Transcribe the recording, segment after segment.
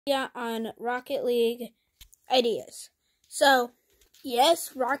Yeah, on Rocket League ideas. So,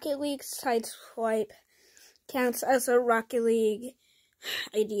 yes, Rocket League Sideswipe counts as a Rocket League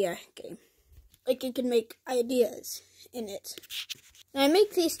idea game. Like, you can make ideas in it. And I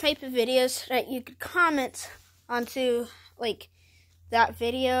make these type of videos so that you could comment onto, like, that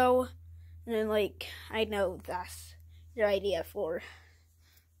video. And then, like, I know that's your idea for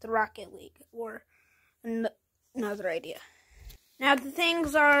the Rocket League or another idea. Now, the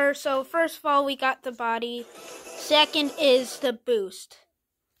things are, so first of all, we got the body. Second is the boost.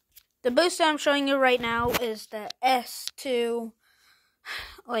 The boost that I'm showing you right now is the S2,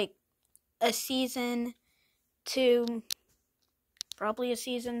 like a season 2, probably a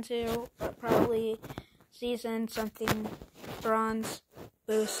season 2, but probably season something bronze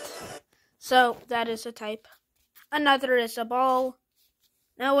boost. So that is a type. Another is a ball.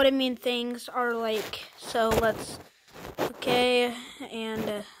 Now what I mean things are like, so let's, okay,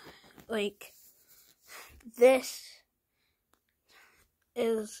 and like this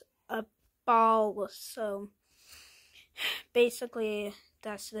is a ball, so basically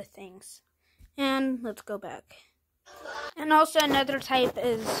that's the things. And let's go back. And also another type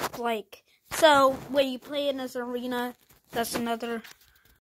is like, so when you play in this arena, that's another